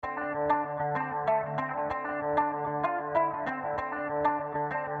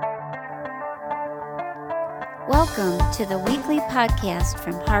Welcome to the weekly podcast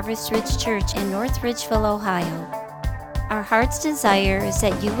from Harvest Ridge Church in North Ridgeville, Ohio. Our heart's desire is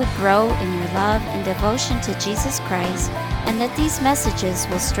that you would grow in your love and devotion to Jesus Christ, and that these messages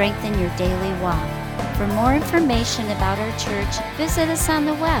will strengthen your daily walk. For more information about our church, visit us on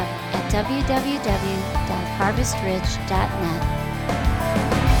the web at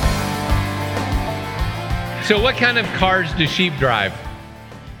www.harvestridge.net. So what kind of cars do sheep drive?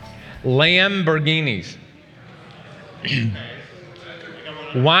 Lamborghinis.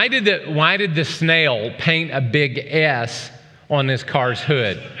 Why did the snail paint a big S on his car's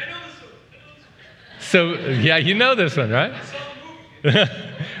hood? So, yeah, you know this one, right?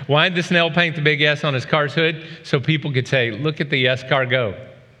 Why did the snail paint the big S on his car's hood? So people could say, look at the S car go.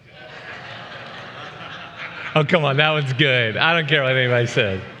 Oh, come on, that one's good. I don't care what anybody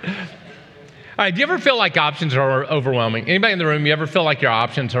says. All right, do you ever feel like options are overwhelming? Anybody in the room, you ever feel like your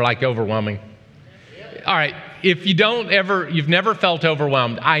options are like overwhelming? All right, if you've never felt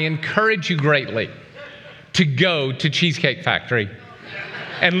overwhelmed, I encourage you greatly to go to Cheesecake Factory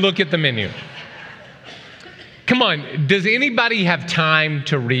and look at the menu. Come on, does anybody have time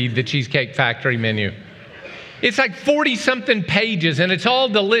to read the Cheesecake Factory menu? It's like 40-something pages, and it's all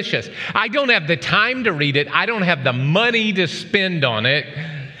delicious. I don't have the time to read it. I don't have the money to spend on it.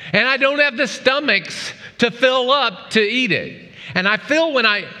 And I don't have the stomachs to fill up to eat it. And I feel one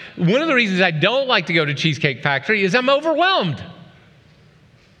of the reasons I don't like to go to Cheesecake Factory is I'm overwhelmed.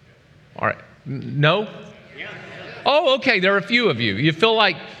 All right, no? Oh, okay, there are a few of you. You feel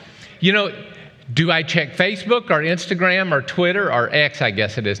like, do I check Facebook or Instagram or Twitter or X, I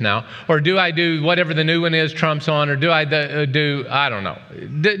guess it is now? Or do I do whatever the new one is Trump's on? Or do I do, I don't know.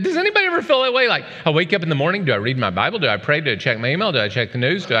 Does anybody ever feel that way? Like, I wake up in the morning, do I read my Bible? Do I pray? Do I check my email? Do I check the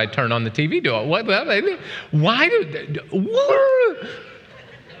news? Do I turn on the TV? What?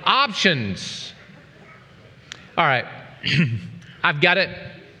 Options. All right. I've got it.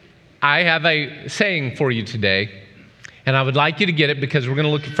 I have a saying for you today. And I would like you to get it because we're going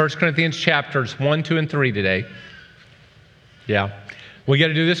to look at 1 Corinthians chapters 1, 2, and 3 today. Yeah. We got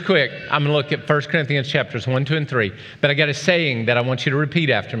to do this quick. I'm going to look at 1 Corinthians chapters 1, 2, and 3. But I got a saying that I want you to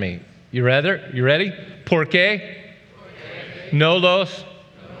repeat after me. You ready? Porque no los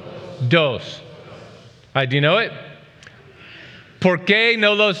dos. All right, do you know it? Porque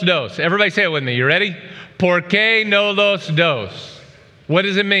no los dos. Everybody say it with me. You ready? Porque no los dos. What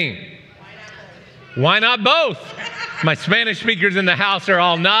does it mean? Why not both? My Spanish speakers in the house are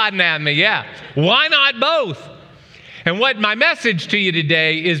all nodding at me. Yeah. Why not both? And what my message to you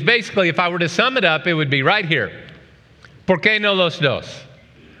today is basically, if I were to sum it up, it would be right here. ¿Por qué no los dos?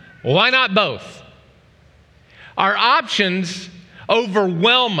 Why not both? Our options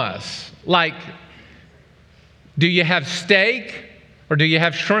overwhelm us. Like, do you have steak or do you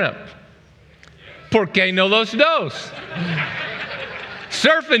have shrimp? ¿Por qué no los dos?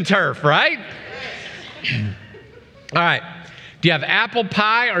 Surf and turf, right? All right. Do you have apple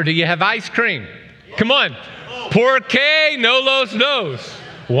pie or do you have ice cream? Come on. ¿Por qué no los dos?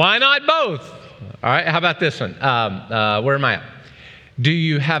 Why not both? All right. How about this one? Where am I at? Do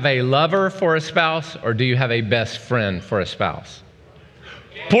you have a lover for a spouse or do you have a best friend for a spouse?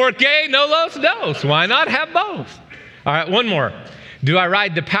 ¿Por qué no los dos? Why not have both? All right. One more. Do I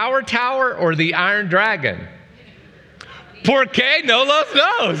ride the power tower or the iron dragon? ¿Por qué no los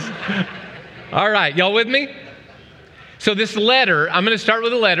dos? All right. Y'all with me? So this letter, I'm going to start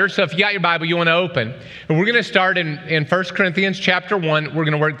with a letter. So if you got your Bible, you want to open. And we're going to start in 1 Corinthians chapter 1. We're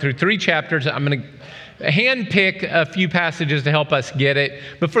going to work through 3 chapters. I'm going to hand-pick a few passages to help us get it.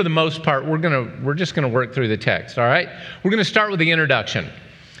 But for the most part, we're just going to work through the text, all right? We're going to start with the introduction.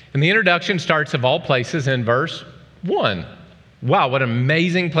 And the introduction starts, of all places, in verse 1. Wow, what an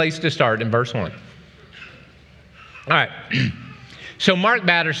amazing place to start, in verse 1. All right. So Mark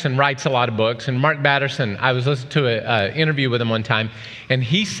Batterson writes a lot of books, and Mark Batterson, I was listening to an interview with him one time, and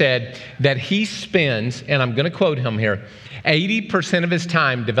he said that he spends, and I'm going to quote him here, 80% of his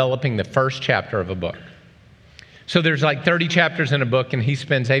time developing the first chapter of a book. So there's like 30 chapters in a book, and he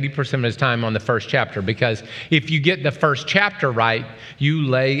spends 80% of his time on the first chapter, because if you get the first chapter right, you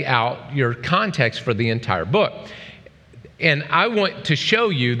lay out your context for the entire book. And I want to show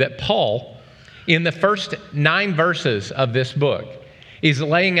you that Paul, in the first 9 verses of this book, is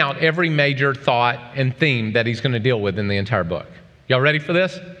laying out every major thought and theme that he's going to deal with in the entire book. Y'all ready for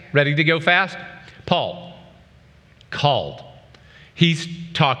this? Ready to go fast? Paul, called. He's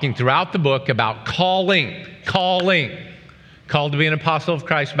talking throughout the book about calling. Called to be an apostle of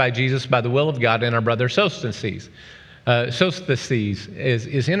Christ by Jesus by the will of God, and our brother Sosthenes. Sosthenes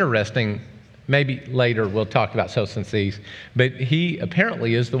is interesting Maybe later we'll talk about Sosthenes, but he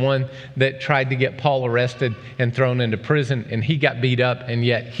apparently is the one that tried to get Paul arrested and thrown into prison, and he got beat up, and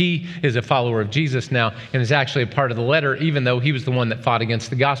yet he is a follower of Jesus now and is actually a part of the letter, even though he was the one that fought against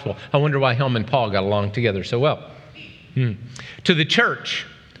the gospel. I wonder why him and Paul got along together so well. To the church.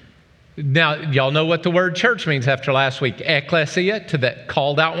 Now, y'all know what the word church means after last week. Ecclesia, to the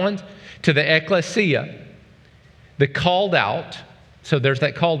called out ones. To the ecclesia, the called out, so there's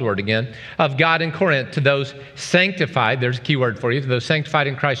that called word again, of God in Corinth, to those sanctified, there's a key word for you, to those sanctified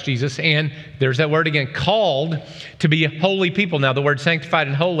in Christ Jesus, and there's that word again, called to be holy people. Now, the word sanctified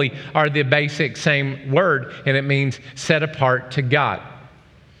and holy are the basic same word, and it means set apart to God.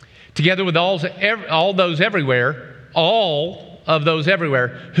 Together with all those everywhere, all of those everywhere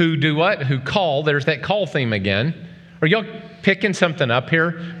who do what? Who call, there's that call theme again. Are y'all picking something up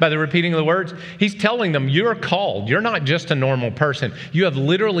here by the repeating of the words? He's telling them, you're called. You're not just a normal person. You have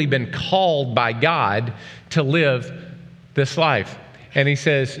literally been called by God to live this life. And he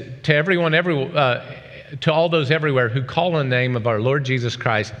says, to everyone, to all those everywhere who call on the name of our Lord Jesus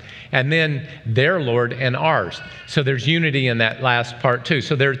Christ, and then their Lord and ours. So there's unity in that last part too.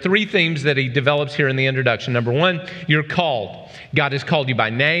 So there are three themes that he develops here in the introduction. Number one, you're called. God has called you by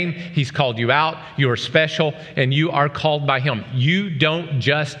name. He's called you out. You are special, and you are called by him. You don't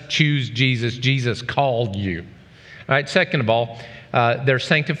just choose Jesus. Jesus called you. All right, second of all, they're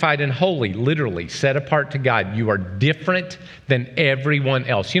sanctified and holy, literally set apart to God. You are different than everyone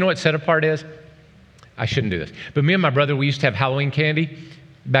else. You know what set apart is? I shouldn't do this. But me and my brother, we used to have Halloween candy.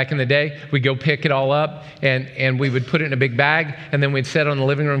 Back in the day, we'd go pick it all up, and we would put it in a big bag, and then we'd sit on the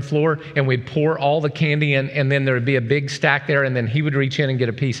living room floor, and we'd pour all the candy in, and then there would be a big stack there, and then he would reach in and get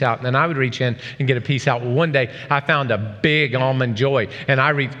a piece out, and then I would reach in and get a piece out. Well, one day, I found a big Almond Joy,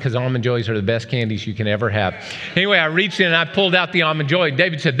 and because Almond Joys are the best candies you can ever have. Anyway, I reached in, and I pulled out the Almond Joy.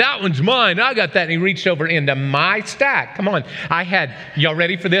 David said, that one's mine. I got that, and he reached over into my stack. Come on. Y'all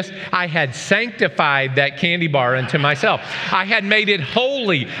ready for this? I had sanctified that candy bar unto myself. I had made it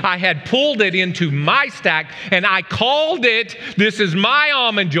holy. I had pulled it into my stack, and I called it, this is my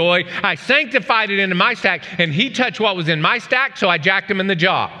Almond Joy. I sanctified it into my stack, and he touched what was in my stack, so I jacked him in the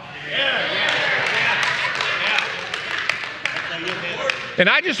jaw. And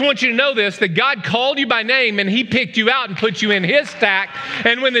I just want you to know this, that God called you by name, and he picked you out and put you in his stack.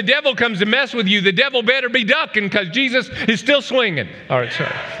 And when the devil comes to mess with you, the devil better be ducking, because Jesus is still swinging. All right,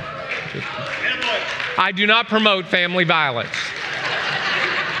 sorry. I do not promote family violence.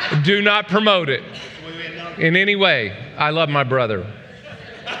 Do not promote it in any way. I love my brother.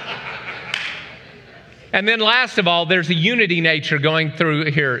 And then last of all, there's a unity nature going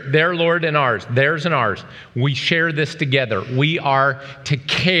through here. Their Lord and ours. Theirs and ours. We share this together. We are to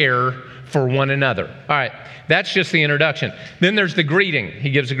care for one another. All right. That's just the introduction. Then there's the greeting. He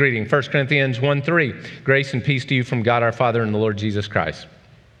gives a greeting. 1 Corinthians 1:3. Grace and peace to you from God our Father and the Lord Jesus Christ.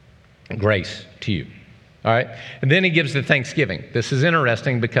 Grace to you. All right. And then he gives the thanksgiving. This is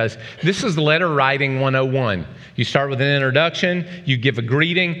interesting because this is letter writing 101. You start with an introduction, you give a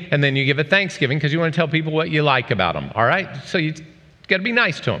greeting, and then you give a thanksgiving because you want to tell people what you like about them. All right. So you got to be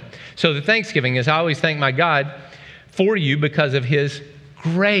nice to them. So the thanksgiving is, I always thank my God for you because of his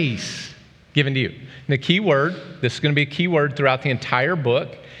grace given to you. And the key word, this is going to be a key word throughout the entire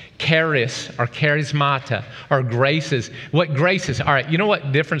book. Charis or charismata or graces. What grace is? All right, you know what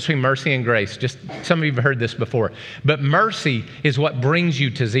the difference between mercy and grace? Just some of you have heard this before. But mercy is what brings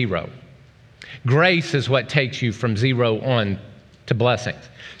you to zero. Grace is what takes you from zero on to blessings.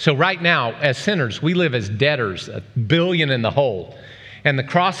 So right now, as sinners, we live as debtors, $1 billion in the hole. And the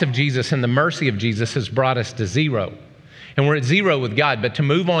cross of Jesus and the mercy of Jesus has brought us to zero. And we're at zero with God. But to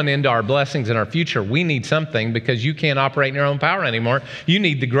move on into our blessings and our future, we need something because you can't operate in your own power anymore. You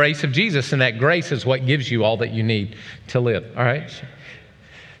need the grace of Jesus, and that grace is what gives you all that you need to live. All right?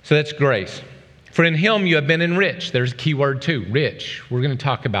 So that's grace. For in him you have been enriched. There's a key word too, rich. We're going to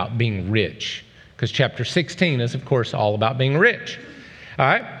talk about being rich because chapter 16 is, of course, all about being rich. All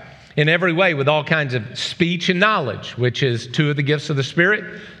right? In every way with all kinds of speech and knowledge, which is two of the gifts of the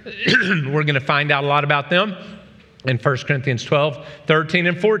Spirit. We're going to find out a lot about them. In 1 Corinthians 12, 13,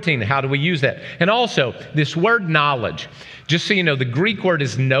 and 14, how do we use that? And also, this word knowledge, just so you know, the Greek word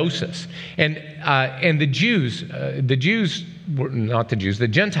is gnosis. And the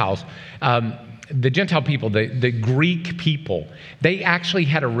Gentiles, the Gentile people, the Greek people, they actually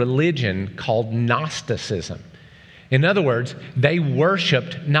had a religion called Gnosticism. In other words, they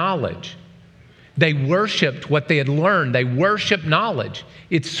worshiped knowledge. They worshiped what they had learned. They worshiped knowledge.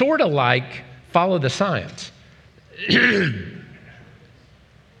 It's sort of like follow the science.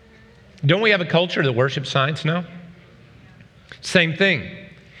 Don't we have a culture that worships science now? Same thing.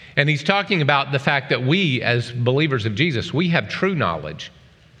 And he's talking about the fact that we, as believers of Jesus, we have true knowledge.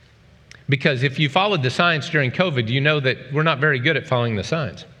 Because if you followed the science during COVID, you know that we're not very good at following the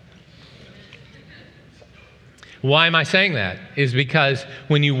science. Why am I saying that? Is because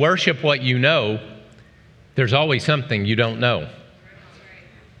when you worship what you know, there's always something you don't know.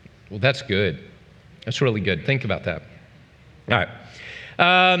 Well, that's good. That's really good. Think about that. All right.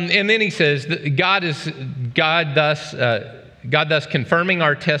 And then he says, that God thus confirming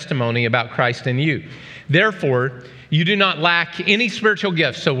our testimony about Christ in you. Therefore, you do not lack any spiritual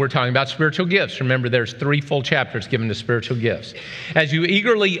gifts. So we're talking about spiritual gifts. Remember, there's 3 full chapters given to spiritual gifts. As you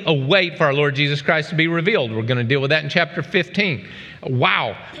eagerly await for our Lord Jesus Christ to be revealed. We're going to deal with that in chapter 15.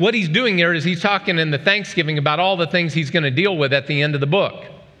 Wow. What he's doing there is he's talking in the Thanksgiving about all the things he's going to deal with at the end of the book.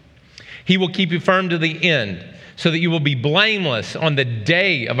 He will keep you firm to the end, so that you will be blameless on the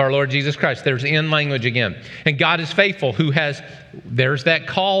day of our Lord Jesus Christ. There's in language again. And God is faithful, who has, there's that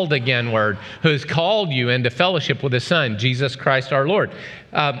called again word, who has called you into fellowship with His Son, Jesus Christ our Lord.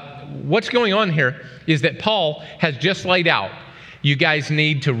 What's going on here is that Paul has just laid out, you guys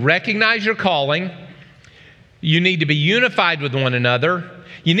need to recognize your calling. You need to be unified with one another.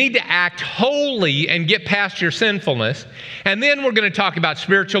 You need to act holy and get past your sinfulness. And then we're going to talk about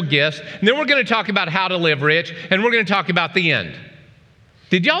spiritual gifts. And then we're going to talk about how to live rich. And we're going to talk about the end.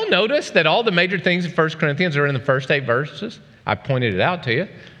 Did y'all notice that all the major things in 1 Corinthians are in the first 8 verses? I pointed it out to you.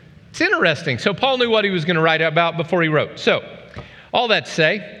 It's interesting. So Paul knew what he was going to write about before he wrote. So all that to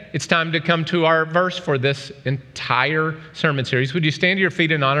say, it's time to come to our verse for this entire sermon series. Would you stand to your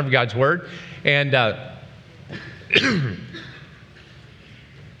feet in honor of God's word? And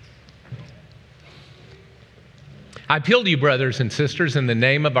I appeal to you, brothers and sisters, in the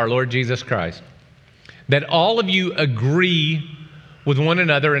name of our Lord Jesus Christ, that all of you agree with one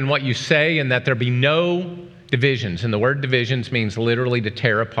another in what you say and that there be no divisions. And the word divisions means literally to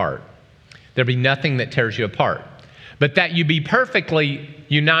tear apart. There be nothing that tears you apart, but that you be perfectly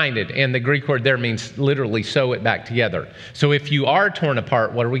united. And the Greek word there means literally sew it back together. So if you are torn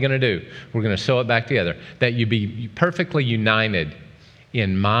apart, what are we going to do? We're going to sew it back together. That you be perfectly united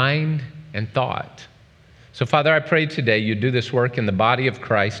in mind and thought. So, Father, I pray today you do this work in the body of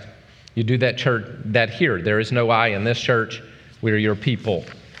Christ. You do that church, that here. There is no I in this church. We are your people.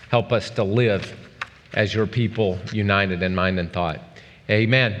 Help us to live as your people, united in mind and thought.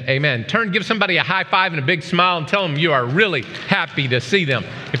 Amen. Amen. Give somebody a high five and a big smile and tell them you are really happy to see them.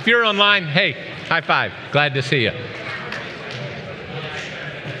 If you're online, hey, high five. Glad to see you.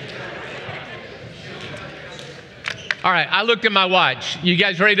 All right, I looked at my watch. You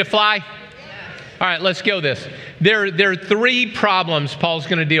guys ready to fly? All right, let's go this. There are 3 problems Paul's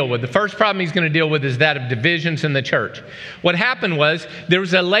going to deal with. The first problem he's going to deal with is that of divisions in the church. What happened was there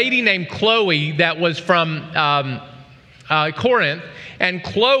was a lady named Chloe that was from Corinth, and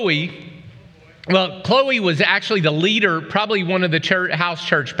Chloe was actually the leader, probably one of the house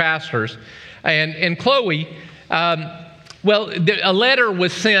church pastors. And Chloe, a letter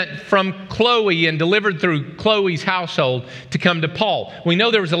was sent from Chloe and delivered through Chloe's household to come to Paul. We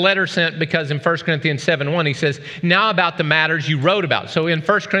know there was a letter sent because in 1 Corinthians 7:1 he says, now about the matters you wrote about. So in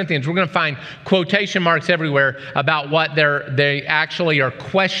 1 Corinthians, we're going to find quotation marks everywhere about what they actually are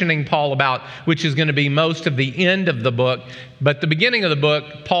questioning Paul about, which is going to be most of the end of the book. But the beginning of the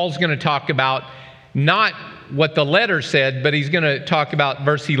book, Paul's going to talk about not what the letter said, but he's going to talk about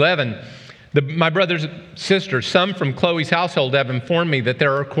verse 11. My brothers and sisters, some from Chloe's household have informed me that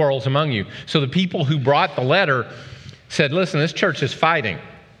there are quarrels among you. So the people who brought the letter said, listen, this church is fighting.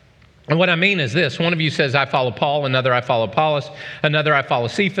 And what I mean is this. One of you says, I follow Paul. Another, I follow Apollos. Another, I follow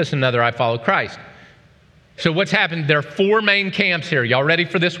Cephas. Another, I follow Christ. So what's happened? There are 4 main camps here. Y'all ready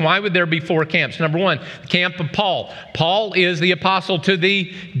for this? Why would there be 4 camps? Number 1, the camp of Paul. Paul is the apostle to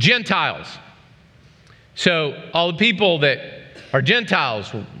the Gentiles. So all the people that are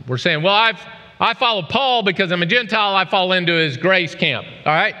Gentiles, we're saying, well, I follow Paul because I'm a Gentile. I fall into his grace camp.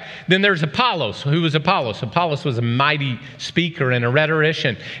 All right. Then there's Apollos. Who was Apollos? Apollos was a mighty speaker and a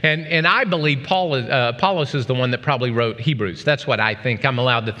rhetorician. And I believe Apollos is the one that probably wrote Hebrews. That's what I think. I'm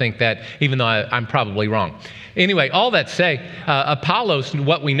allowed to think that, even though I'm probably wrong. Anyway, all that to say, Apollos,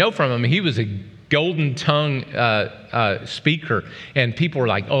 what we know from him, he was a golden tongue speaker, and people were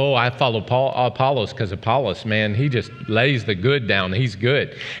like, oh, I follow Apollos because Apollos, man, he just lays the good down. He's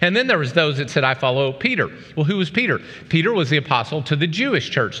good. And then there was those that said, I follow Peter. Well, who was Peter? Peter was the apostle to the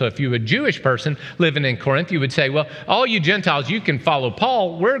Jewish church. So if you were a Jewish person living in Corinth, you would say, well, all you Gentiles, you can follow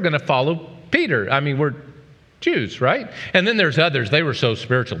Paul. We're going to follow Peter. I mean, we're Jews, right? And then there's others. They were so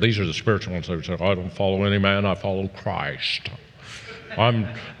spiritual. These are the spiritual ones. They said, I don't follow any man. I follow Christ. I'm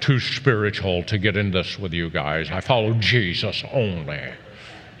too spiritual to get in this with you guys. I follow Jesus only.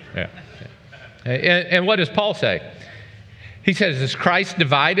 Yeah. And what does Paul say? He says, is Christ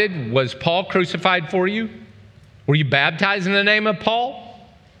divided? Was Paul crucified for you? Were you baptized in the name of Paul?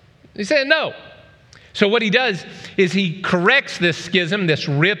 He said no. So what he does is he corrects this schism, this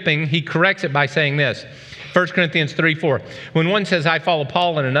ripping. He corrects it by saying this. 1 Corinthians 3:4. When one says, I follow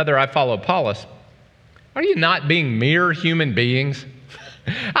Paul, and another, I follow Apollos, are you not being mere human beings?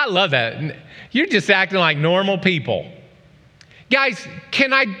 I love that. You're just acting like normal people. Guys,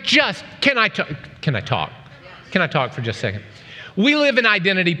 can I talk for just a second? We live in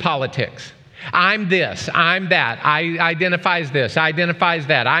identity politics. I'm this, I'm that, I identify as this, I identify as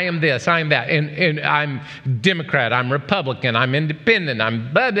that, I am this, I am that, and I'm Democrat, I'm Republican, I'm independent,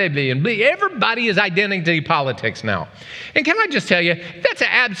 I'm blah, blah, blah, and blah. Everybody is identity politics now. And can I just tell you, that's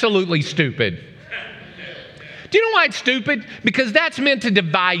absolutely stupid. Do you know why it's stupid? Because that's meant to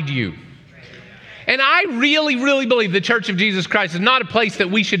divide you. And I really, really believe the Church of Jesus Christ is not a place that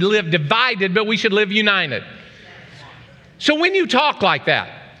we should live divided, but we should live united. So when you talk like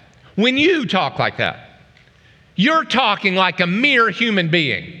that, you're talking like a mere human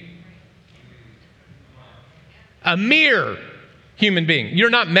being. A mere human being. You're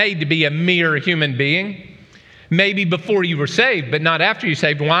not made to be a mere human being. Maybe before you were saved, but not after you're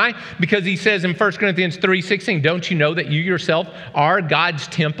saved. Why? Because he says in 1 Corinthians 3:16, don't you know that you yourself are God's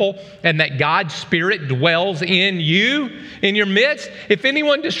temple and that God's Spirit dwells in you, in your midst? If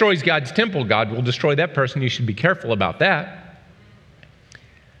anyone destroys God's temple, God will destroy that person. You should be careful about that.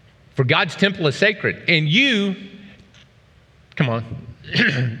 For God's temple is sacred. And you, come on.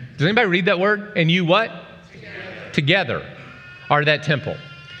 Does anybody read that word? And you what? Together are that temple.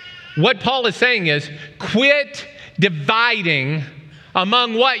 What Paul is saying is, quit dividing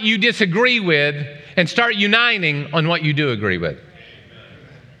among what you disagree with and start uniting on what you do agree with.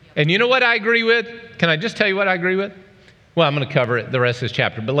 And you know what I agree with? Can I just tell you what I agree with? Well, I'm going to cover it the rest of this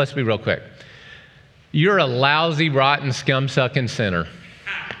chapter, but let's be real quick. You're a lousy, rotten, scum-sucking sinner.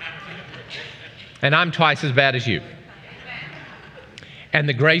 And I'm twice as bad as you. And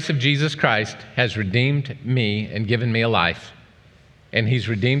the grace of Jesus Christ has redeemed me and given me a life. And he's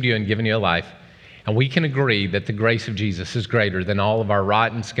redeemed you and given you a life. And we can agree that the grace of Jesus is greater than all of our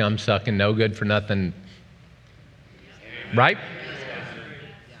rotten, scum-sucking, no good for nothing. Right?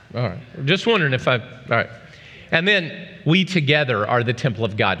 All right. Just wondering if all right. And then we together are the temple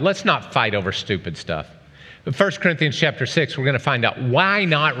of God. Let's not fight over stupid stuff. But 1 Corinthians chapter 6, we're going to find out why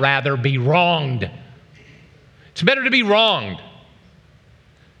not rather be wronged. It's better to be wronged.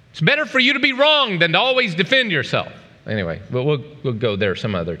 It's better for you to be wronged than to always defend yourself. Anyway, we'll go there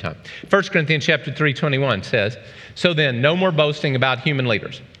some other time. 1 Corinthians chapter 3:21 says, so then, no more boasting about human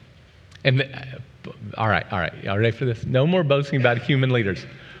leaders. And all right. Y'all ready for this? No more boasting about human leaders.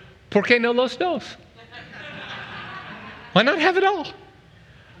 Porque no los dos? Why not have it all?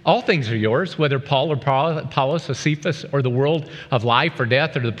 All things are yours, whether Paul or Apollos or Cephas or the world of life or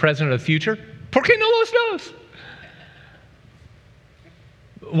death or the present or the future. Porque no los dos?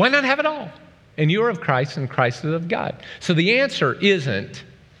 Why not have it all? And you are of Christ and Christ is of God. So the answer isn't,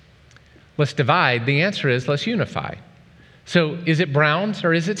 let's divide. The answer is, let's unify. So is it Browns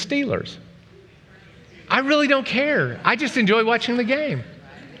or is it Steelers? I really don't care. I just enjoy watching the game.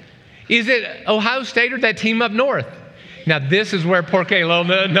 Is it Ohio State or that team up north? Now, this is where Porque no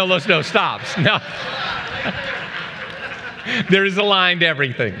los dos stops. No. There is a line to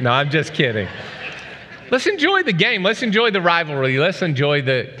everything. No, I'm just kidding. Let's enjoy the game. Let's enjoy the rivalry. Let's enjoy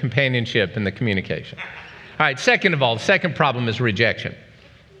the companionship and the communication. All right, second of all, the second problem is rejection.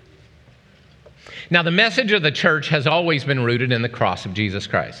 Now, the message of the church has always been rooted in the cross of Jesus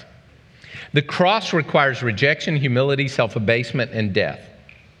Christ. The cross requires rejection, humility, self-abasement, and death.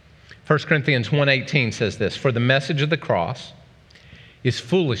 1 Corinthians 1:18 says this, for the message of the cross is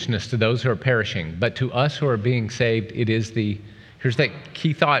foolishness to those who are perishing, but to us who are being saved, it is here's that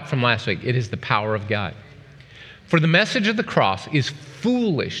key thought from last week, it is the power of God. For the message of the cross is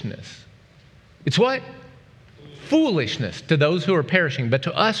foolishness. It's what? Foolishness to those who are perishing, but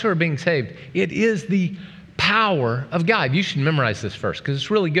to us who are being saved, it is the power of God. You should memorize this verse because it's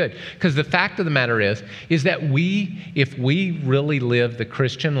really good. Because the fact of the matter is that if we really live the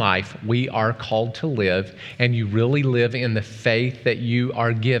Christian life we are called to live, and you really live in the faith that you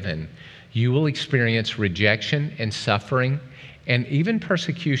are given, you will experience rejection and suffering and even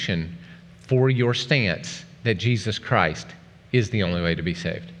persecution for your stance that Jesus Christ is the only way to be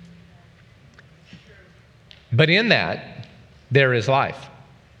saved. But in that, there is life.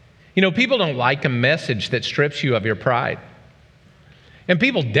 You know, people don't like a message that strips you of your pride. And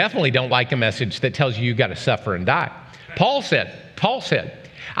people definitely don't like a message that tells you got to suffer and die. Paul said,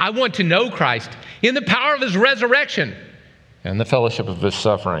 I want to know Christ in the power of his resurrection and the fellowship of his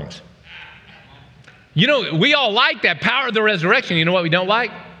sufferings. You know, we all like that power of the resurrection. You know what we don't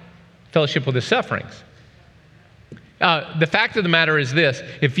like? Fellowship with his sufferings. The fact of the matter is this: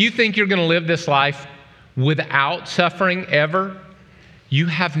 if you think you're going to live this life without suffering ever, you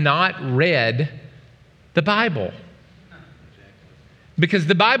have not read the Bible. Because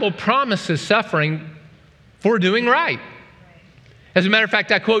the Bible promises suffering for doing right. As a matter of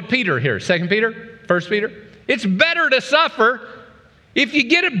fact, I quote Peter here, 2 Peter, 1 Peter. It's better to suffer. If you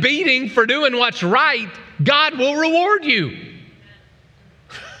get a beating for doing what's right, God will reward you.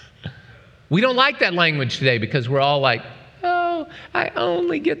 We don't like that language today because we're all like, oh, I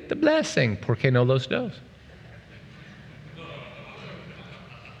only get the blessing. Porque no los dos.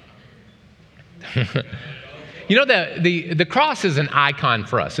 You know, the cross is an icon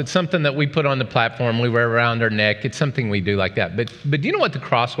for us. It's something that we put on the platform, we wear around our neck. It's something we do like that. But do you know what the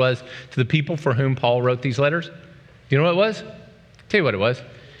cross was to the people for whom Paul wrote these letters? Do you know what it was? I'll tell you what it was.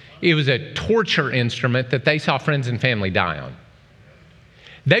 It was a torture instrument that they saw friends and family die on.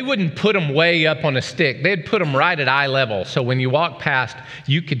 They wouldn't put them way up on a stick. They'd put them right at eye level. So when you walk past,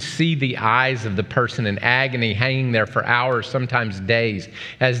 you could see the eyes of the person in agony hanging there for hours, sometimes days,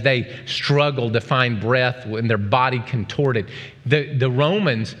 as they struggled to find breath and their body contorted. The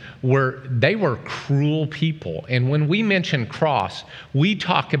Romans were cruel people. And when we mention cross, we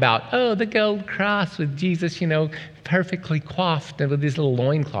talk about, oh, the gold cross with Jesus, perfectly coiffed and with his little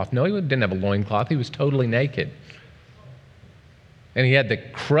loincloth. No, he didn't have a loincloth. He was totally naked. And he had the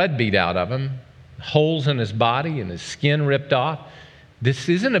crud beat out of him, holes in his body and his skin ripped off. This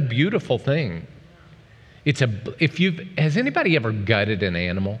isn't a beautiful thing. Has anybody ever gutted an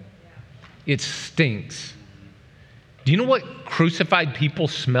animal? It stinks. Do you know what crucified people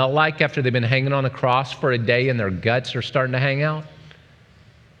smell like after they've been hanging on a cross for a day and their guts are starting to hang out?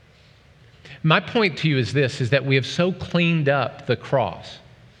 My point to you is this, is that we have so cleaned up the cross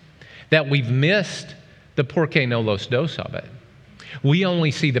that we've missed the porque no los dos of it. We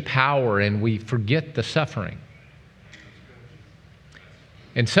only see the power and we forget the suffering.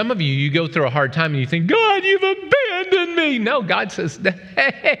 And some of you go through a hard time and you think, God, you've abandoned me. No, God says,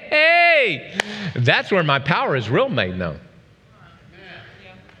 hey, that's where my power is real made known.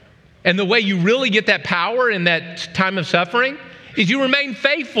 And the way you really get that power in that time of suffering is you remain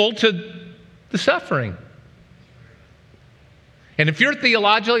faithful to the suffering. And if your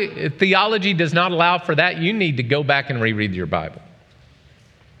theology does not allow for that, you need to go back and reread your Bible.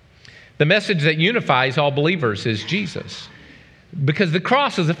 The message that unifies all believers is Jesus. Because the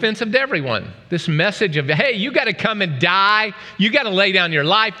cross is offensive to everyone. This message of, hey, you got to come and die. You got to lay down your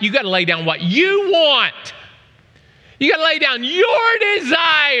life. You got to lay down what you want. You got to lay down your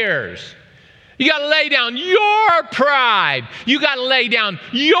desires. You got to lay down your pride. You got to lay down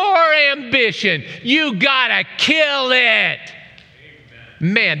your ambition. You got to kill it.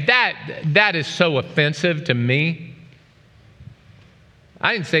 Man, that is so offensive to me.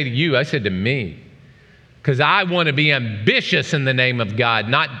 I didn't say to you, I said to me. Because I want to be ambitious in the name of God,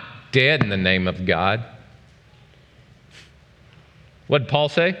 not dead in the name of God. What did Paul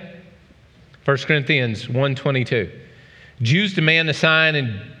say? 1 Corinthians 1:22. Jews demand a sign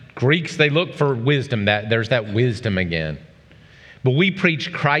and Greeks, they look for wisdom. There's that wisdom again. But we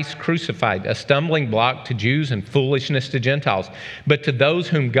preach Christ crucified, a stumbling block to Jews and foolishness to Gentiles. But to those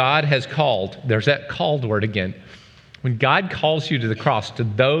whom God has called, there's that called word again. When God calls you to the cross, to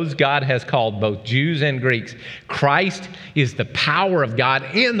those God has called, both Jews and Greeks, Christ is the power of God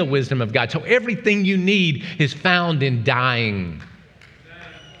and the wisdom of God. So everything you need is found in dying.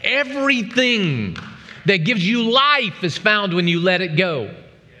 Everything that gives you life is found when you let it go.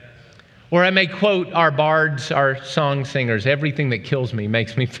 Or I may quote our bards, our song singers, everything that kills me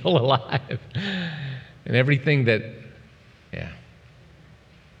makes me feel alive. And everything that,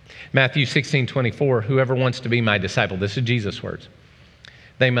 Matthew 16:24, whoever wants to be my disciple, this is Jesus' words,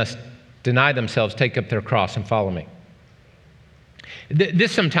 they must deny themselves, take up their cross, and follow me.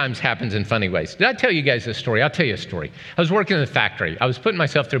 This sometimes happens in funny ways. Did I tell you guys this story? I'll tell you a story. I was working in a factory. I was putting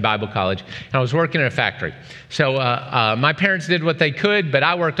myself through Bible college, and I was working in a factory. So my parents did what they could, but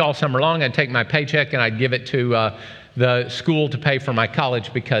I worked all summer long. I'd take my paycheck, and I'd give it to the school to pay for my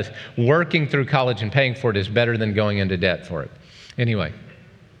college, because working through college and paying for it is better than going into debt for it. Anyway,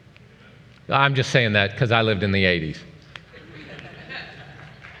 I'm just saying that because I lived in the 80s.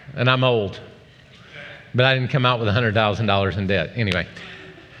 And I'm old. But I didn't come out with $100,000 in debt. Anyway,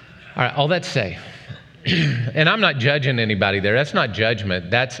 all right, all that to say, and I'm not judging anybody there. That's not judgment.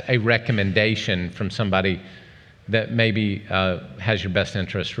 That's a recommendation from somebody that maybe has your best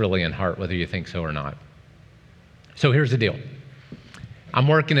interest really in heart, whether you think so or not. So here's the deal. I'm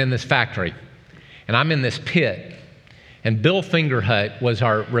working in this factory, and I'm in this pit. And Bill Fingerhut was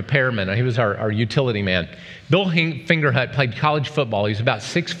our repairman. He was our utility man. Bill Fingerhut played college football. He was about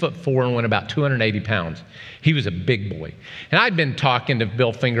 6'4" and weighed about 280 pounds. He was a big boy. And I'd been talking to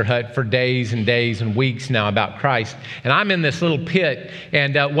Bill Fingerhut for days and days and weeks now about Christ. And I'm in this little pit.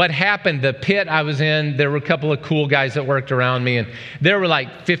 And what happened, the pit I was in, there were a couple of cool guys that worked around me. And there were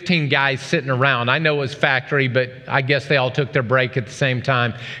like 15 guys sitting around. I know it was factory, but I guess they all took their break at the same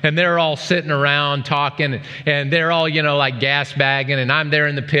time. And they're all sitting around talking. And they're all, like gas bagging. And I'm there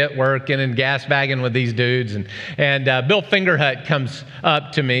in the pit working and gas bagging with these dudes. And Bill Fingerhut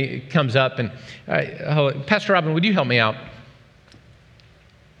comes up and, Pastor Robin, would you help me out?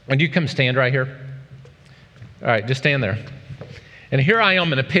 Would you come stand right here? All right, just stand there. And here I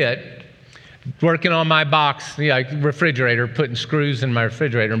am in a pit, working on my box, refrigerator, putting screws in my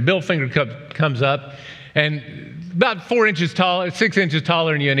refrigerator. And Bill Fingerhut comes up, and about 6 inches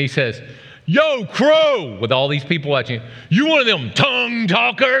taller than you, and he says, "Yo, Crow," with all these people watching, "you one of them tongue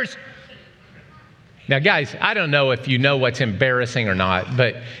talkers?" Now, guys, I don't know if you know what's embarrassing or not,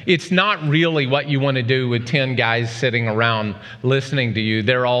 but it's not really what you want to do with 10 guys sitting around listening to you.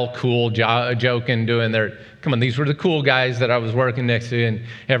 They're all cool, joking, doing their, come on, these were the cool guys that I was working next to, and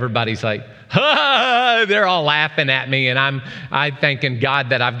everybody's like, ha, they're all laughing at me, and I'm thanking God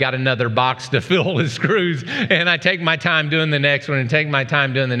that I've got another box to fill with screws, and I take my time doing the next one,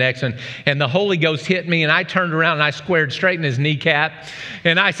 and the Holy Ghost hit me, and I turned around, and I squared straight in his kneecap,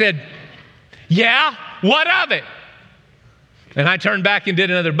 and I said, "Yeah, what of it?" And I turned back and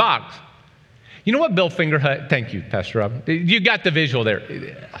did another box. You know what Bill Fingerhut, thank you, Pastor Rob. You got the visual there.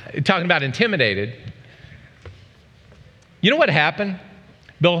 Talking about intimidated. You know what happened?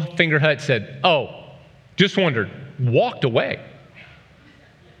 Bill Fingerhut said, "Oh, just wondered," walked away.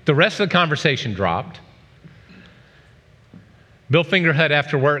 The rest of the conversation dropped. Bill Fingerhut,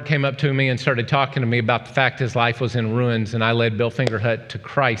 after work, came up to me and started talking to me about the fact his life was in ruins, and I led Bill Fingerhut to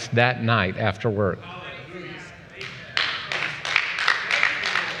Christ that night after work.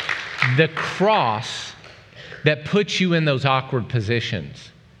 The cross that puts you in those awkward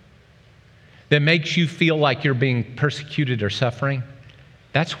positions, that makes you feel like you're being persecuted or suffering,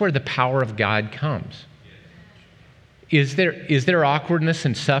 that's where the power of God comes. Is there awkwardness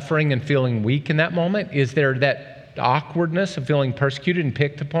and suffering and feeling weak in that moment? Is there that awkwardness of feeling persecuted and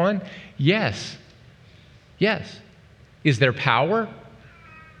picked upon? Yes. Is there power?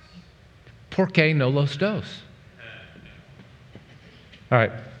 Porque no los dos. All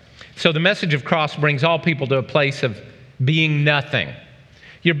right. So the message of cross brings all people to a place of being nothing.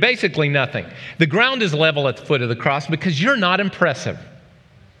 You're basically nothing. The ground is level at the foot of the cross because you're not impressive.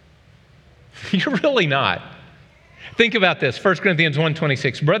 You're really not. Think about this, 1 Corinthians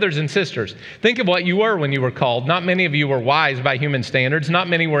 1:26. Brothers and sisters, think of what you were when you were called. Not many of you were wise by human standards. Not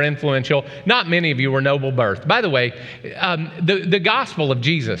many were influential. Not many of you were noble birth. By the way, the gospel of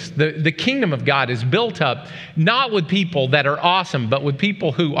Jesus, the kingdom of God is built up not with people that are awesome, but with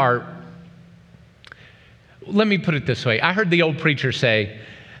people who are, let me put it this way. I heard the old preacher say,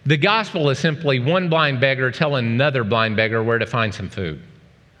 the gospel is simply one blind beggar telling another blind beggar where to find some food.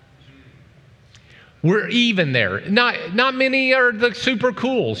 We're even there. Not many are the super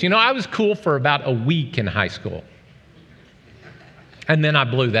cools. I was cool for about a week in high school. And then I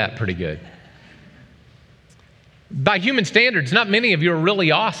blew that pretty good. By human standards, not many of you are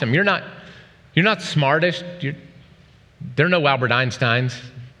really awesome. You're not smartest. There are no Albert Einsteins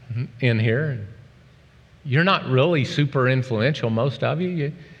in here. You're not really super influential, most of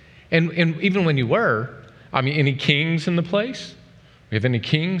you. And even when you were, any kings in the place? We have any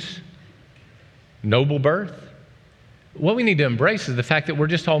kings? Noble birth? What we need to embrace is the fact that we're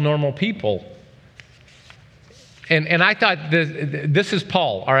just all normal people. And I thought this is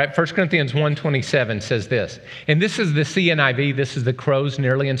Paul, all right? 1 Corinthians 1:27 says this. And this is the CNIV. This is the Crow's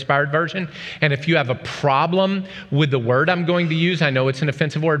Nearly Inspired Version. And if you have a problem with the word I'm going to use, I know it's an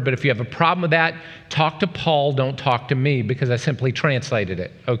offensive word, but if you have a problem with that, talk to Paul, don't talk to me, because I simply translated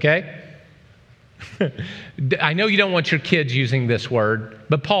it, okay? I know you don't want your kids using this word,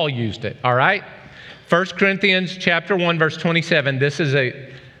 but Paul used it, all right? 1 Corinthians chapter 1, verse 27, this is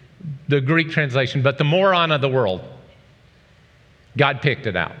the Greek translation, but the moron of the world, God picked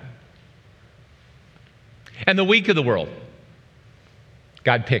it out. And the weak of the world,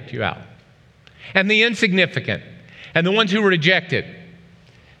 God picked you out. And the insignificant, and the ones who were rejected,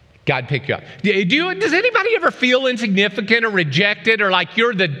 God picked you out. Does anybody ever feel insignificant or rejected, or like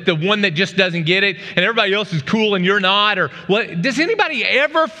you're the one that just doesn't get it, and everybody else is cool and you're not? Or what? Does anybody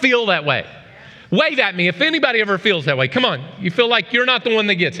ever feel that way? Wave at me if anybody ever feels that way. Come on. You feel like you're not the one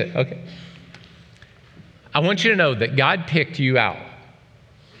that gets it. Okay. I want you to know that God picked you out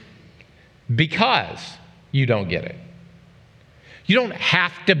because you don't get it. You don't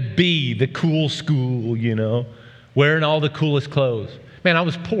have to be the cool school, wearing all the coolest clothes. Man, I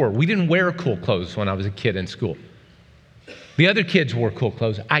was poor. We didn't wear cool clothes when I was a kid in school. The other kids wore cool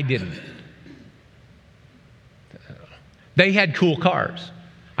clothes. I didn't. They had cool cars.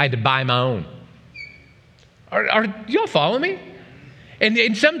 I had to buy my own. Are y'all following me?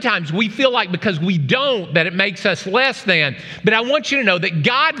 And sometimes we feel like because we don't, that it makes us less than. But I want you to know that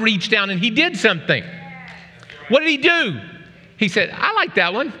God reached down and he did something. What did he do? He said, I like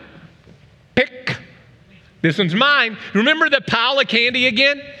that one. Pick. This one's mine. Remember the pile of candy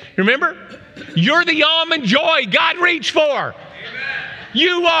again? Remember? You're the almond joy God reached for. Amen.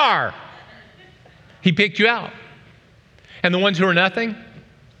 You are. He picked you out. And the ones who are nothing,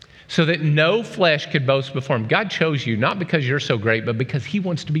 so that no flesh could boast before him. God chose you not because you're so great, but because he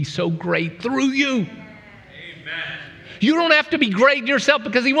wants to be so great through you. Amen. You don't have to be great yourself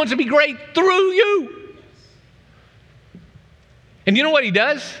because he wants to be great through you. And you know what he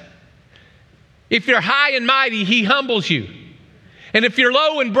does? If you're high and mighty, he humbles you. And if you're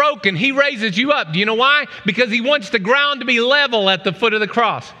low and broken, he raises you up. Do you know why? Because he wants the ground to be level at the foot of the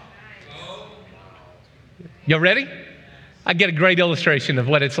cross. You ready? I get a great illustration of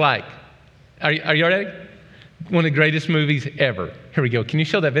what it's like. Are you ready? One of the greatest movies ever. Here we go. Can you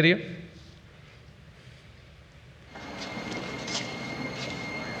show that video?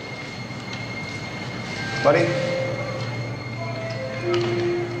 Buddy,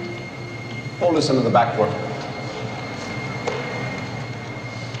 hold this into the backboard.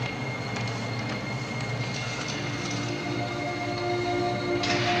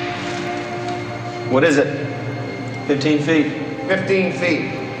 What is it? 15 feet. 15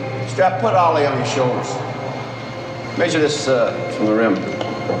 feet. Put Ollie on your shoulders. Measure this from the rim.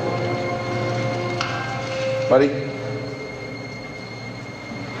 Buddy.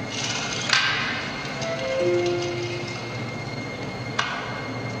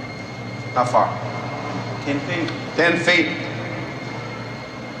 How far? 10 feet. 10 feet.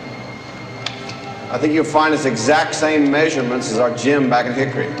 I think you'll find it's exact same measurements as our gym back in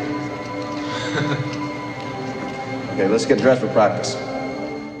Hickory. Okay, let's get dressed for practice.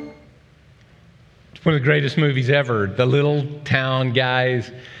 It's one of the greatest movies ever. The little town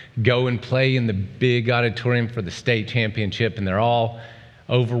guys go and play in the big auditorium for the state championship, and they're all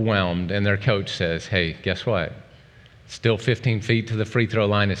overwhelmed. And their coach says, hey, guess what? Still 15 feet to the free throw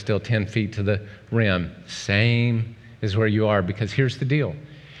line. It's still 10 feet to the rim. Same as where you are, because here's the deal.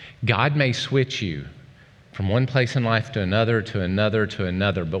 God may switch you from one place in life to another, to another, to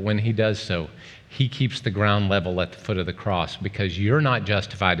another, but when he does so, he keeps the ground level at the foot of the cross, because you're not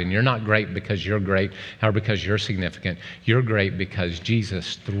justified and you're not great because you're great or because you're significant. You're great because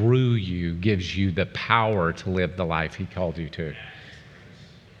Jesus, through you, gives you the power to live the life he called you to.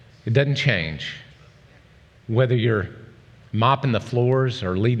 It doesn't change whether you're mopping the floors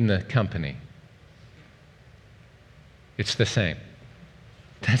or leading the company. It's the same.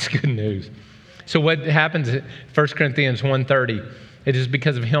 That's good news. So what happens at 1 Corinthians 1:30, it is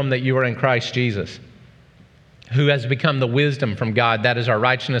because of him that you are in Christ Jesus, who has become the wisdom from God. That is our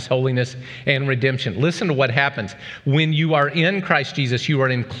righteousness, holiness, and redemption. Listen to what happens. When you are in Christ Jesus, you are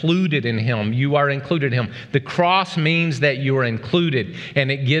included in him. You are included in him. The cross means that you are included,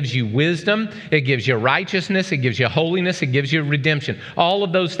 and it gives you wisdom, it gives you righteousness, it gives you holiness, it gives you redemption. All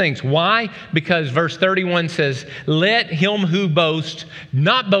of those things. Why? Because verse 31 says, let him who boasts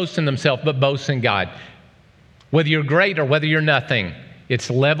not boast in himself, but boast in God. Whether you're great or whether you're nothing, it's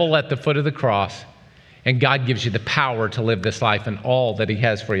level at the foot of the cross. And God gives you the power to live this life and all that he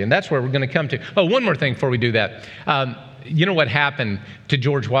has for you. And that's where we're going to come to. Oh, one more thing before we do that. You know what happened to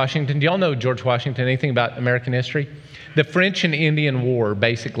George Washington? Do y'all know George Washington? Anything about American history? The French and Indian War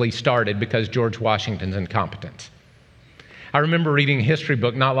basically started because George Washington's incompetence. I remember reading a history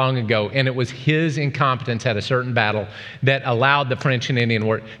book not long ago, and it was his incompetence at a certain battle that allowed the French and Indian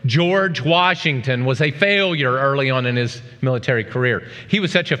War. George Washington was a failure early on in his military career. He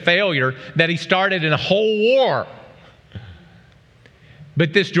was such a failure that he started in a whole war.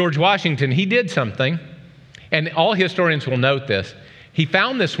 But this George Washington, he did something, and all historians will note this. He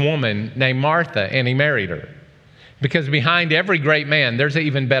found this woman named Martha, and he married her. Because behind every great man, there's an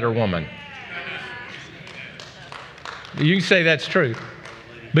even better woman. You can say that's true.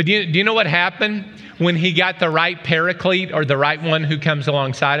 But do you know what happened when he got the right paraclete, or the right one who comes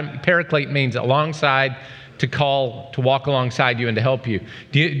alongside him? Paraclete means alongside, to walk alongside you and to help you.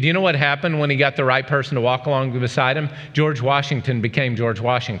 Do you know what happened when he got the right person to walk along beside him? George Washington became George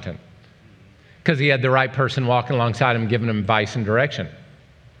Washington because he had the right person walking alongside him, giving him advice and direction.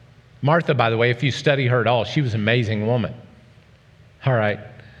 Martha, by the way, if you study her at all, she was an amazing woman. All right.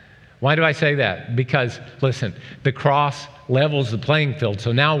 Why do I say that? Because, listen, the cross levels the playing field,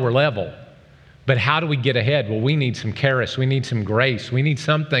 so now we're level. But how do we get ahead? Well, we need some charis. We need some grace. We need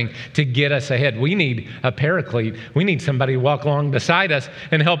something to get us ahead. We need a paraclete. We need somebody to walk along beside us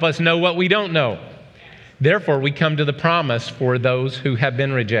and help us know what we don't know. Therefore, we come to the promise for those who have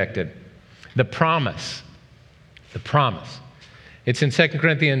been rejected. The promise. The promise. It's in 1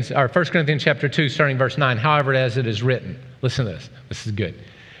 Corinthians chapter 2, starting verse 9. However, as it is written. Listen to this. This is good.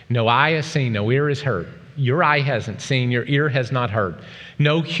 No eye has seen, no ear has heard. Your eye hasn't seen, your ear has not heard.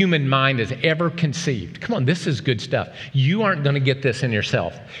 No human mind has ever conceived. Come on, this is good stuff. You aren't going to get this in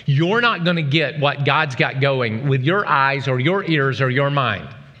yourself. You're not going to get what God's got going with your eyes or your ears or your mind.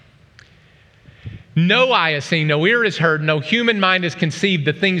 No eye has seen, no ear has heard, no human mind has conceived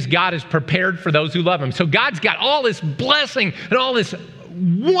the things God has prepared for those who love Him. So God's got all this blessing and all this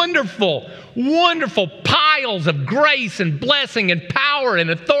wonderful, wonderful piles of grace and blessing and power and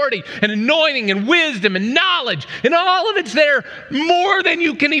authority and anointing and wisdom and knowledge. And all of it's there more than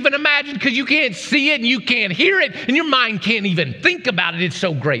you can even imagine because you can't see it and you can't hear it and your mind can't even think about it. It's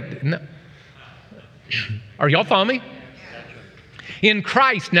so great. No. Are y'all following me? In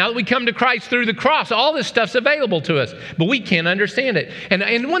Christ, now that we come to Christ through the cross, all this stuff's available to us, but we can't understand it.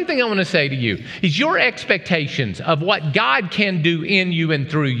 And one thing I want to say to you is your expectations of what God can do in you and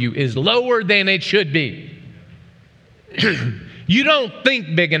through you is lower than it should be. You don't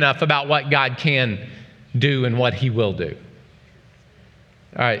think big enough about what God can do and what He will do.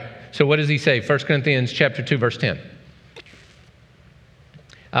 All right, so what does he say? 1 Corinthians chapter 2, verse 10.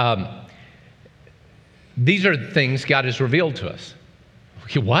 These are the things God has revealed to us.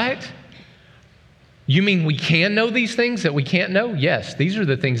 What? You mean we can know these things that we can't know? Yes, these are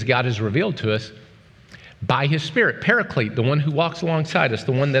the things God has revealed to us by His Spirit, Paraclete, the one who walks alongside us,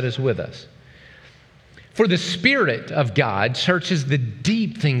 the one that is with us. For the Spirit of God searches the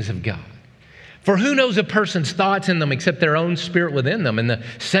deep things of God. For who knows a person's thoughts in them except their own spirit within them? In the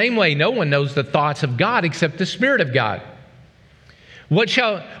same way, no one knows the thoughts of God except the Spirit of God.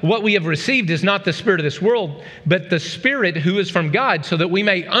 What we have received is not the spirit of this world, but the Spirit who is from God, so that we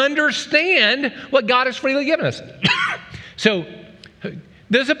may understand what God has freely given us. So,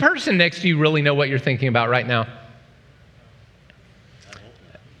 does a person next to you really know what you're thinking about right now?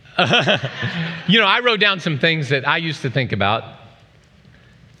 I wrote down some things that I used to think about.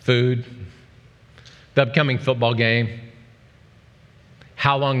 Food, the upcoming football game,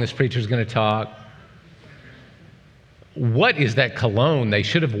 how long this preacher's going to talk. What is that cologne? They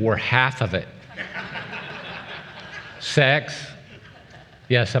should have wore half of it. Sex.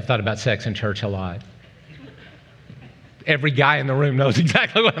 Yes, I've thought about sex in church a lot. Every guy in the room knows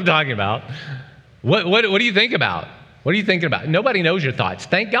exactly what I'm talking about. What do you think about? What are you thinking about? Nobody knows your thoughts.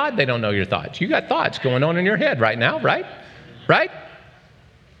 Thank God they don't know your thoughts. You got thoughts going on in your head right now, right? Right?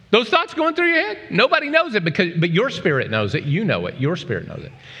 Those thoughts going through your head? Nobody knows it, but your spirit knows it. You know it. Your spirit knows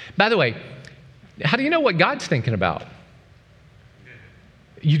it. By the way, how do you know what God's thinking about?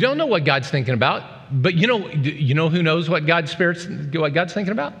 You don't know what God's thinking about, but you know who knows what God's thinking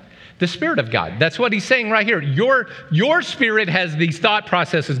about? The Spirit of God. That's what he's saying right here. Your spirit has these thought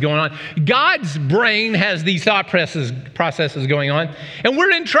processes going on. God's brain has these thought processes going on. And we're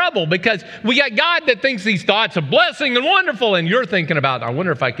in trouble because we got God that thinks these thoughts are blessing and wonderful, and you're thinking about, I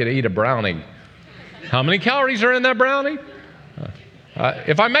wonder if I could eat a brownie. How many calories are in that brownie?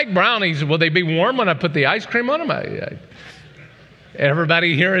 If I make brownies, will they be warm when I put the ice cream on them?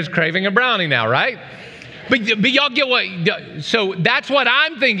 Everybody here is craving a brownie now, right? But y'all get so that's what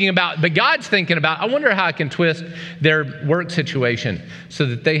I'm thinking about, but God's thinking about, I wonder how I can twist their work situation so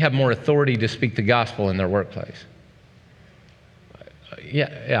that they have more authority to speak the gospel in their workplace.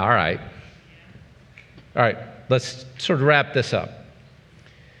 Yeah, all right. All right, let's sort of wrap this up.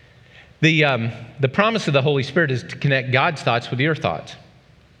 The promise of the Holy Spirit is to connect God's thoughts with your thoughts.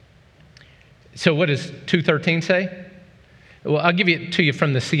 So what does 2:13 say? Well, I'll give it to you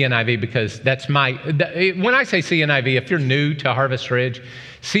from the CNIV because that's when I say CNIV, if you're new to Harvest Ridge,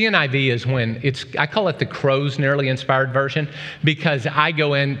 CNIV is I call it the Crow's Nearly Inspired Version because I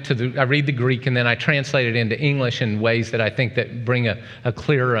read the Greek and then I translate it into English in ways that I think that bring a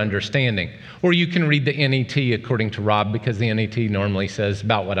clearer understanding. Or you can read the NET according to Rob because the NET normally says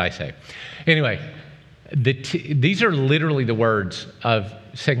about what I say. Anyway, these are literally the words of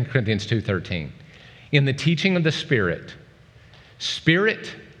 2 Corinthians 2:13. In the teaching of the Spirit,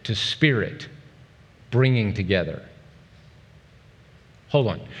 spirit to spirit, bringing together. Hold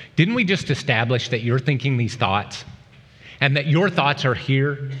on. Didn't we just establish that you're thinking these thoughts and that your thoughts are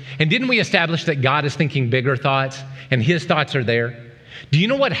here? And didn't we establish that God is thinking bigger thoughts and His thoughts are there? Do you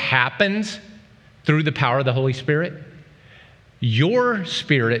know what happens through the power of the Holy Spirit? your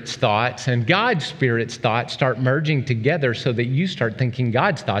spirit's thoughts and God's spirit's thoughts start merging together so that you start thinking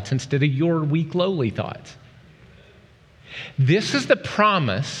God's thoughts instead of your weak, lowly thoughts. This is the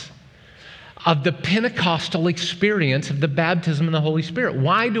promise of the Pentecostal experience of the baptism in the Holy Spirit.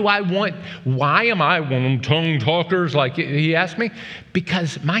 Why am I one of them tongue talkers like he asked me?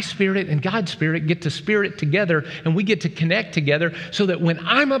 Because my spirit and God's spirit get to spirit together, and we get to connect together so that when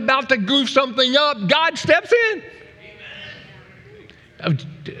I'm about to goof something up, God steps in.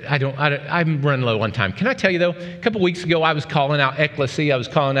 I'm running low on time. Can I tell you though, a couple weeks ago, I was calling out ecclesia. I was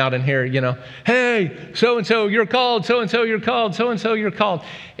calling out in here, hey, so-and-so, you're called, so-and-so, you're called, so-and-so, you're called.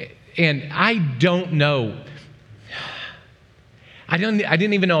 And I don't know. I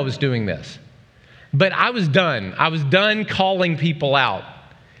didn't even know I was doing this. But I was done. I was done calling people out.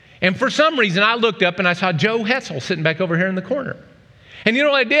 And for some reason, I looked up and I saw Joe Hetzel sitting back over here in the corner. And you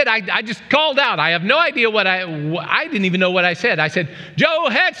know what I did? I just called out. I have no idea I didn't even know what I said. I said, Joe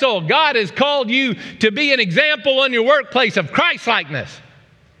Hetzel, God has called you to be an example in your workplace of Christ-likeness.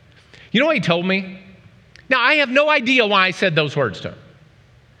 You know what he told me? Now, I have no idea why I said those words to him.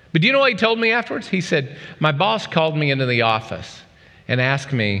 But do you know what he told me afterwards? He said, my boss called me into the office and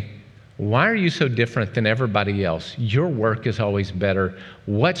asked me, why are you so different than everybody else? Your work is always better.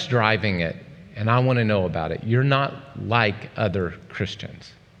 What's driving it? And I want to know about it. You're not like other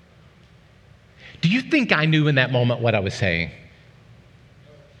Christians. Do you think I knew in that moment what I was saying?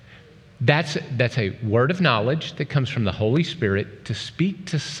 That's a word of knowledge that comes from the Holy Spirit to speak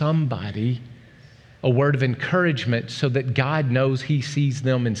to somebody, a word of encouragement so that God knows he sees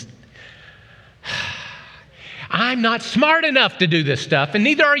them. And I'm not smart enough to do this stuff, and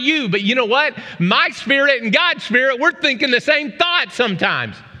neither are you. But you know what? My spirit and God's spirit, we're thinking the same thought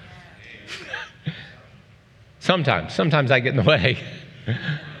sometimes. Sometimes I get in the way.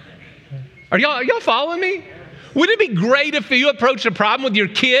 Are y'all following me? Wouldn't it be great if you approached a problem with your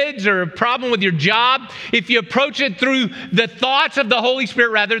kids or a problem with your job, if you approach it through the thoughts of the Holy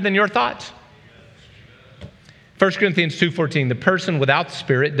Spirit rather than your thoughts? 1 Corinthians 2:14, the person without the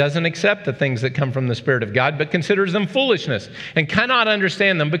Spirit doesn't accept the things that come from the Spirit of God, but considers them foolishness and cannot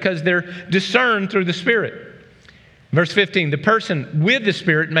understand them because they're discerned through the Spirit. Verse 15, the person with the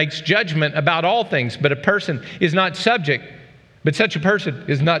Spirit makes judgment about all things, but such a person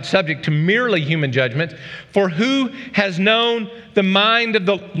is not subject to merely human judgment. For who has known the mind of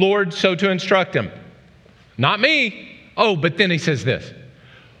the Lord so to instruct him? Not me. Oh, but then he says this,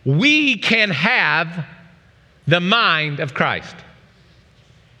 we can have the mind of Christ.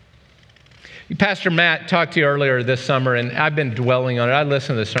 Pastor Matt talked to you earlier this summer, and I've been dwelling on it. I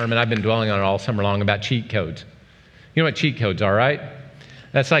listened to the sermon. I've been dwelling on it all summer long about cheat codes. You know what cheat codes are, right?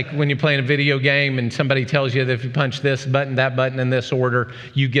 That's like when you're playing a video game and somebody tells you that if you punch this button, that button in this order,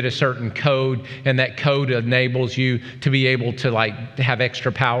 you get a certain code, and that code enables you to be able to have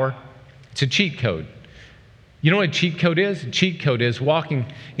extra power. It's a cheat code. You know what a cheat code is? A cheat code is walking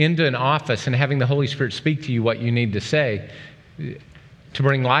into an office and having the Holy Spirit speak to you what you need to say to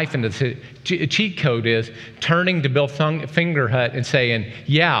bring life into the a cheat code is turning to Bill Fingerhut and saying,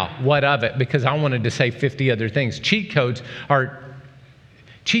 yeah, what of it? Because I wanted to say 50 other things. Cheat codes are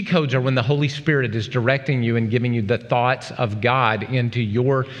when the Holy Spirit is directing you and giving you the thoughts of God into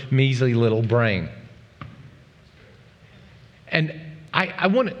your measly little brain. And I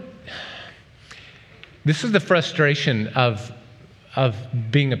want to... This is the frustration of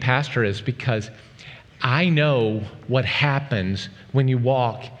being a pastor, is because I know what happens when you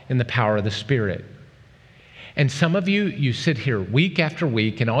walk in the power of the Spirit. And some of you sit here week after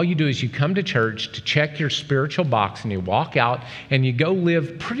week, and all you do is you come to church to check your spiritual box, and you walk out and you go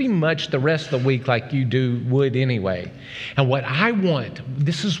live pretty much the rest of the week like you would anyway. And what I want,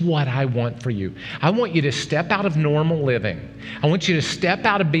 this is what I want for you. I want you to step out of normal living. I want you to step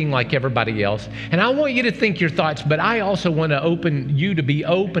out of being like everybody else. And I want you to think your thoughts, but I also want to open you to be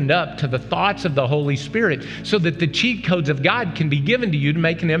opened up to the thoughts of the Holy Spirit so that the cheat codes of God can be given to you to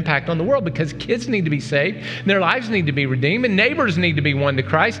make an impact on the world, because kids need to be saved. Their lives need to be redeemed, and neighbors need to be won to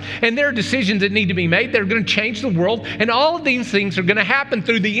Christ, and there are decisions that need to be made that are going to change the world, and all of these things are going to happen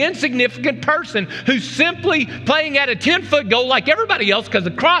through the insignificant person who's simply playing at a 10-foot goal like everybody else because the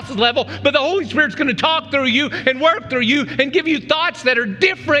cross is level, but the Holy Spirit's going to talk through you and work through you and give you thoughts that are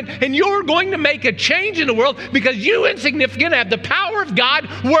different, and you're going to make a change in the world because you insignificant have the power of God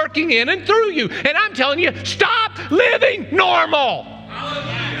working in and through you. And I'm telling you, stop living normal.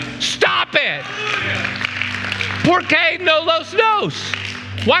 Stop it. Porque no los dos.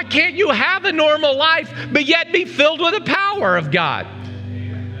 Why can't you have a normal life but yet be filled with the power of God?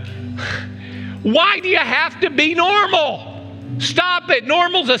 Why do you have to be normal? Stop it.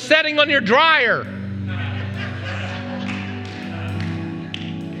 Normal's a setting on your dryer.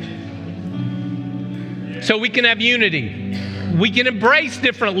 so we can have unity. We can embrace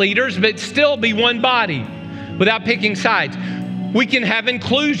different leaders, but still be one body without picking sides. We can have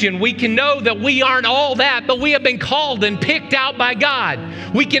inclusion. We can know that we aren't all that, but we have been called and picked out by God.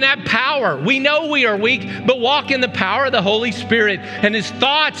 We can have power. We know we are weak, but walk in the power of the Holy Spirit and His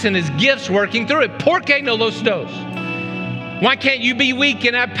thoughts and His gifts working through it. Porque no los dos. Why can't you be weak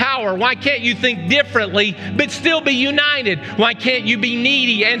and have power? Why can't you think differently but still be united? Why can't you be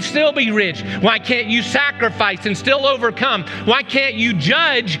needy and still be rich? Why can't you sacrifice and still overcome? Why can't you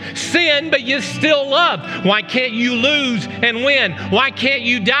judge sin but you still love? Why can't you lose and win? Why can't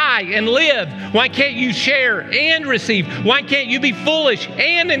you die and live? Why can't you share and receive? Why can't you be foolish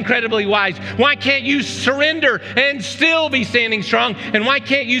and incredibly wise? Why can't you surrender and still be standing strong? And why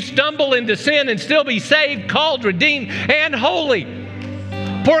can't you stumble into sin and still be saved, called, redeemed, and holy?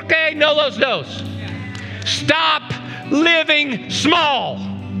 Porque no los dos. Stop living small.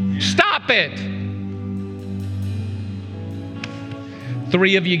 Stop it.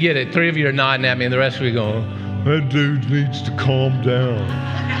 3 of you get it. 3 of you are nodding at me, and the rest of you going, that dude needs to calm down.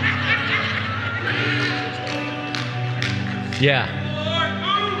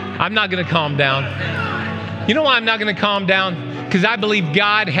 Yeah. I'm not going to calm down. You know why I'm not going to calm down? Because I believe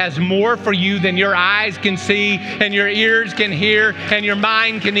God has more for you than your eyes can see and your ears can hear and your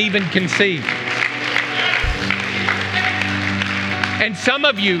mind can even conceive. And some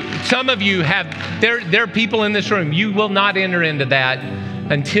of you have, there are people in this room, you will not enter into that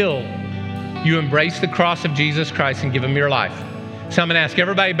until you embrace the cross of Jesus Christ and give Him your life. So I'm going to ask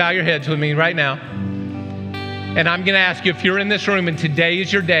everybody, bow your heads with me right now. And I'm going to ask you, if you're in this room and today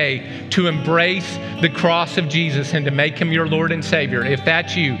is your day to embrace the cross of Jesus and to make Him your Lord and Savior, if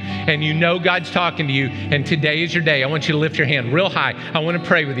that's you and you know God's talking to you and today is your day, I want you to lift your hand real high. I want to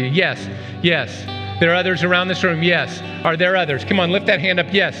pray with you. Yes, yes. There are others around this room. Yes. Are there others? Come on, lift that hand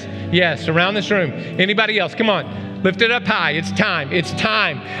up. Yes, yes. Around this room. Anybody else? Come on. Lift it up high. It's time. It's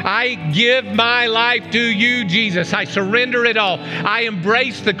time. I give my life to you, Jesus. I surrender it all. I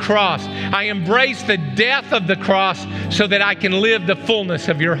embrace the cross. I embrace the death of the cross so that I can live the fullness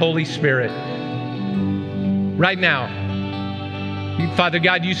of your Holy Spirit. Right now, Father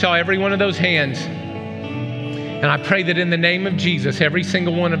God, you saw every one of those hands. And I pray that in the name of Jesus, every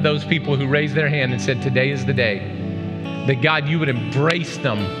single one of those people who raised their hand and said, today is the day, that God, you would embrace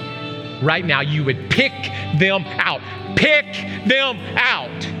them. Right now, you would pick them out. Pick them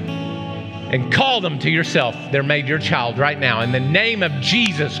out. And call them to yourself. They're made your child right now. In the name of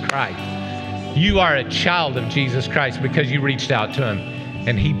Jesus Christ. You are a child of Jesus Christ because you reached out to Him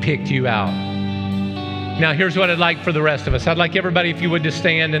and He picked you out. Now, here's what I'd like for the rest of us. I'd like everybody, if you would, to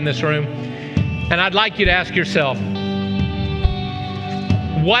stand in this room. And I'd like you to ask yourself,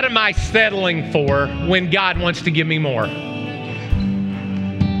 what am I settling for when God wants to give me more?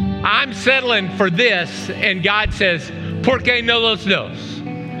 I'm settling for this, and God says, porque no los dos?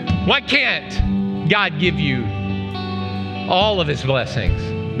 Why can't God give you all of His blessings,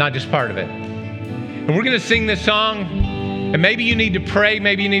 not just part of it? And we're going to sing this song, and maybe you need to pray.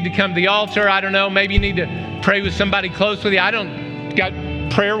 Maybe you need to come to the altar. I don't know. Maybe you need to pray with somebody close with you. I don't got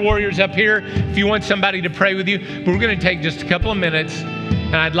prayer warriors up here if you want somebody to pray with you. But we're going to take just a couple of minutes,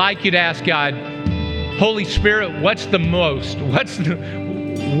 and I'd like you to ask God, Holy Spirit, what's the most? What's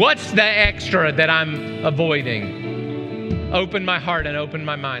the extra that I'm avoiding? Open my heart and open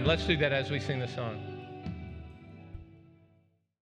my mind. Let's do that as we sing the song.